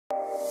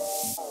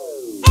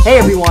Hey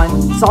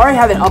everyone, sorry I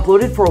haven't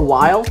uploaded for a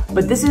while,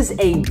 but this is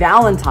a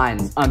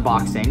Valentine's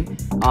unboxing.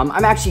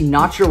 I'm actually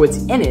not sure what's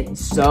in it,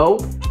 so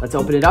let's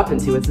open it up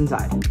and see what's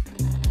inside.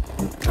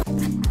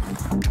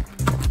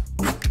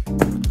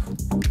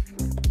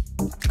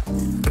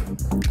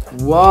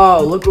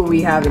 Whoa, look what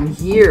we have in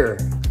here.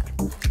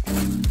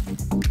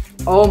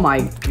 Oh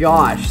my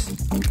gosh.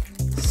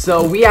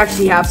 So we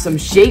actually have some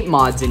shape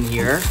mods in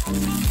here.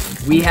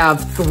 We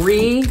have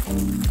three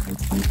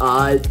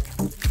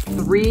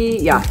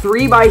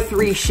by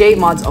three shape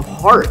mods of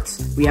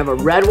hearts. We have a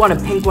red one, a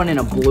pink one, and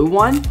a blue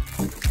one.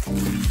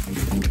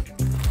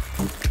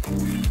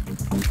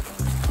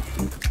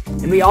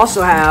 And we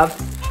also have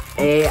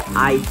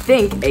I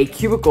think a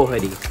Cubicle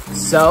Hoodie.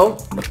 So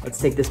let's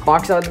take this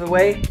box out of the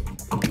way.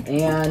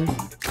 And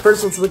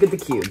first let's look at the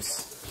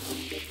cubes.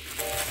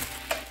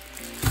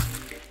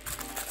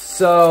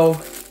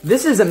 So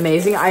this is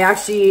amazing.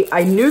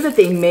 I knew that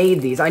they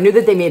made these. I knew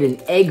that they made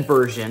an egg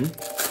version.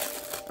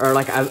 Or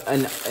like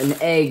an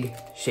egg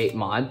shape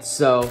mod.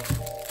 So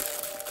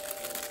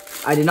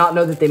I did not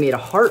know that they made a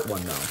heart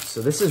one though.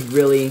 So this is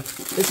really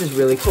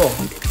cool.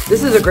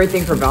 This is a great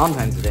thing for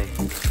Valentine's Day.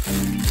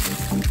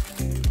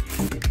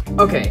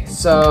 Okay,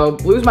 so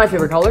blue is my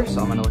favorite color,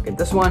 so I'm gonna look at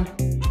this one.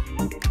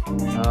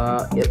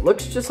 It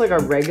looks just like a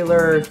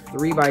regular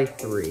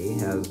 3x3.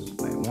 It has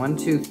 1,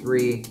 2,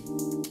 3,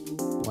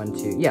 1,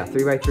 2. Yeah,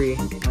 3x3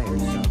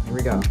 layers. So here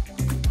we go.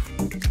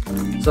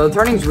 So the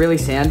turning's really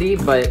sandy,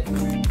 but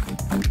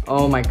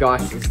oh my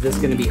gosh, is this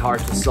gonna be hard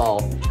to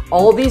solve.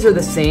 All these are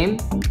the same,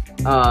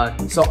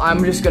 so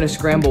I'm just gonna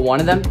scramble one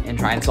of them and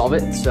try and solve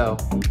it, so.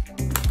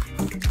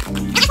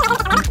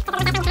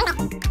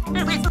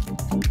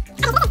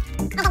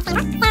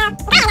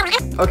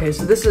 Okay,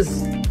 so this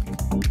is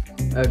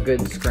a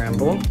good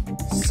scramble.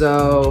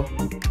 So,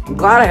 I'm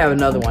glad I have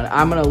another one.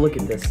 I'm gonna look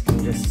at this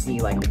and just see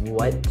like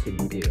what to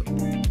do.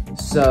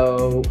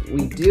 So,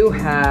 we do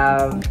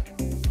have,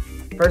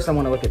 first I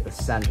wanna look at the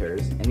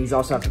centers, and these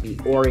also have to be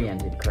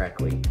oriented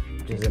correctly,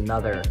 which is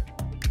another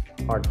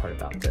hard part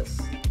about this.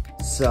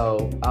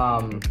 So,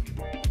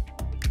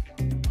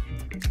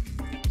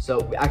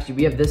 actually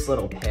we have this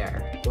little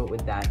pair. What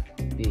would that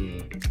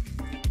be?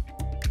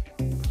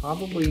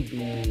 Probably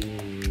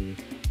be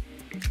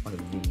one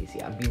of these.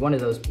 Yeah, it'd be one of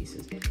those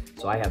pieces.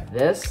 So I have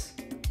this,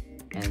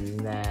 and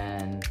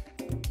then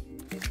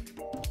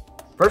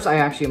first I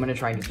actually am gonna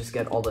try to just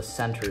get all the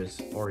centers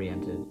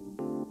oriented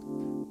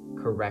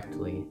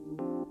correctly.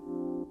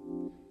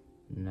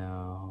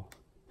 No.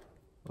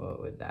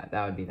 What would that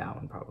would be that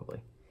one probably.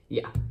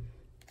 Yeah.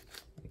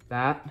 Like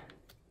that.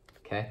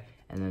 Okay.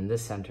 And then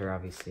this center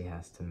obviously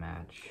has to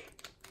match.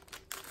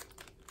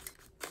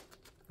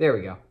 There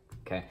we go.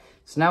 Okay.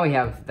 So now we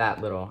have that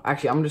little,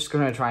 actually I'm just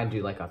gonna try and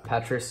do like a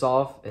Petrus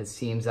solve. It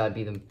seems that'd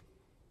be the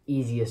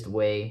easiest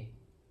way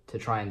to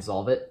try and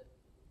solve it.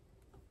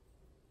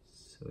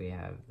 So we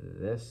have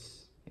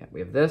this, yeah, we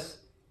have this.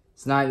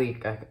 So now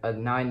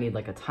I need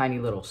like a tiny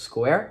little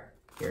square.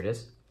 Here it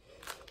is.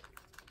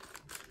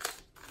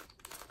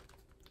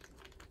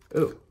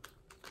 Ooh.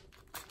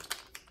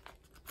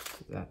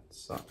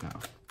 That's, no.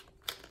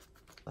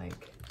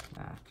 Like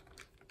that.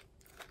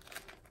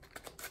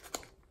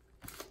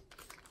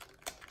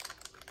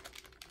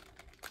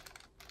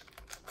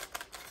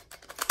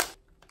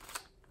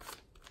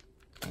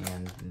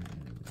 And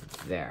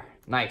there.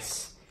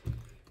 Nice.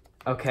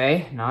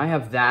 Okay, now I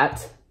have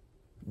that.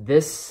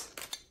 This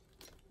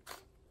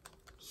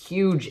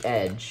huge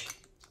edge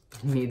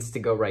needs to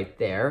go right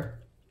there.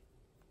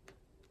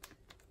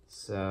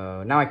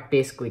 So now I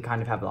basically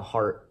kind of have the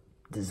heart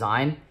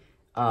design.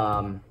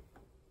 So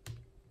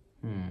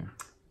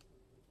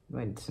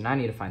now I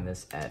need to find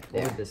this edge.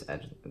 There, this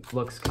edge. It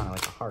looks kind of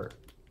like a heart.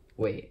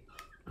 Wait,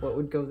 what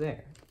would go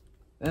there?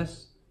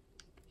 This?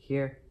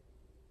 Here?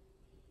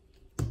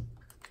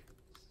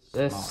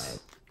 This?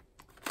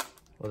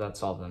 Will that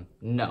solve them?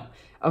 No.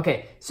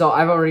 Okay, so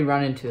I've already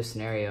run into a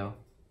scenario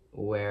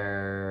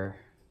where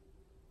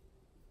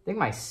I think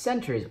my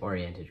center is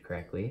oriented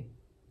correctly.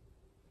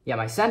 Yeah,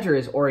 my center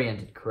is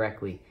oriented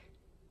correctly,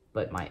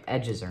 but my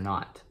edges are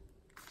not.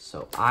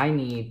 So I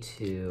need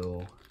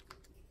to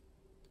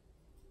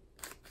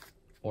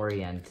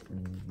orient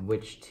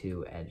which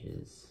two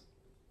edges.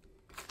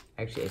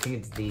 Actually, I think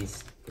it's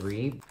these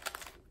three.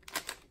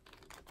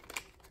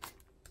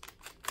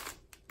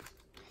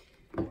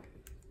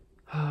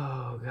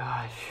 Oh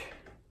gosh.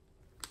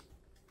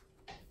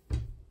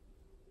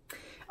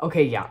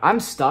 Okay, yeah, I'm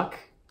stuck.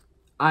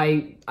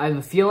 I have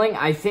a feeling,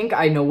 I think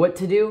I know what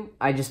to do.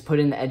 I just put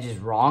in the edges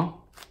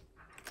wrong.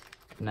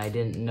 And I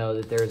didn't know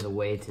that there was a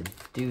way to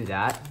do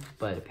that,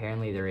 but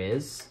apparently there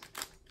is.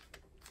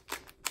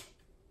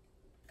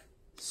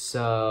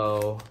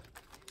 So,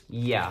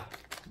 yeah.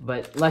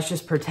 But let's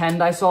just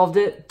pretend I solved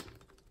it.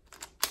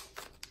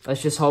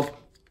 Let's just hope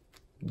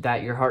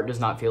that your heart does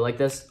not feel like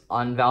this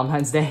on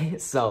Valentine's Day.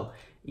 So,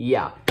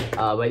 yeah.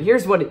 But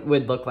here's what it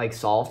would look like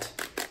solved.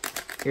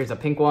 Here's a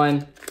pink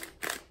one.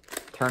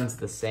 Turns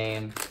the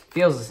same.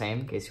 Feels the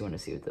same, in case you want to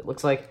see what it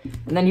looks like.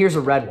 And then here's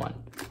a red one.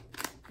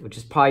 which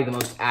is probably the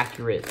most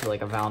accurate to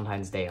like a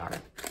Valentine's Day art,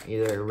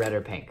 either red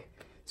or pink.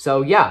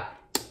 So yeah,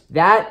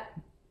 that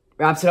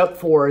wraps it up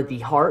for the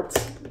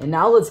hearts. And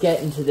now let's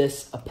get into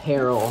this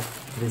apparel,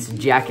 this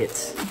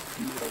jacket.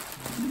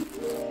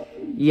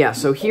 Yeah,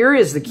 so here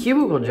is the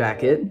Cubicle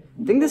jacket.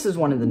 I think this is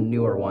one of the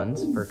newer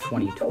ones for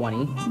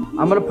 2020.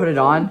 I'm gonna put it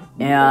on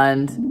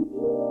and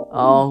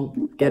I'll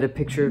get a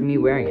picture of me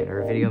wearing it,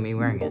 or a video of me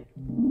wearing it.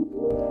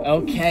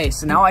 Okay,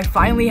 so now I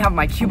finally have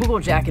my Cubicle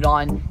jacket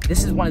on.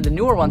 This is one of the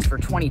newer ones for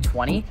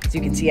 2020. As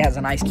you can see, it has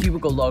a nice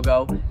Cubicle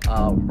logo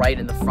right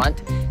in the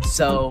front.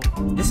 So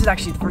this is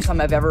actually the first time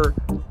I've ever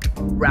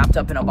wrapped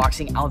up an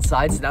unboxing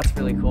outside, so that's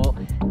really cool.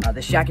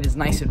 This jacket is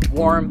nice and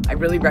warm. I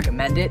really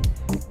recommend it.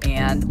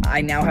 And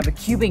I now have a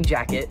cubing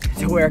jacket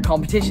to wear at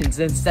competitions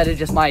instead of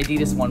just my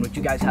Adidas one, which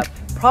you guys have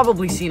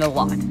probably seen a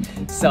lot.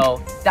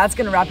 So that's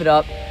gonna wrap it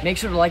up. Make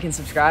sure to like and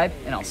subscribe,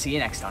 and I'll see you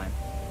next time.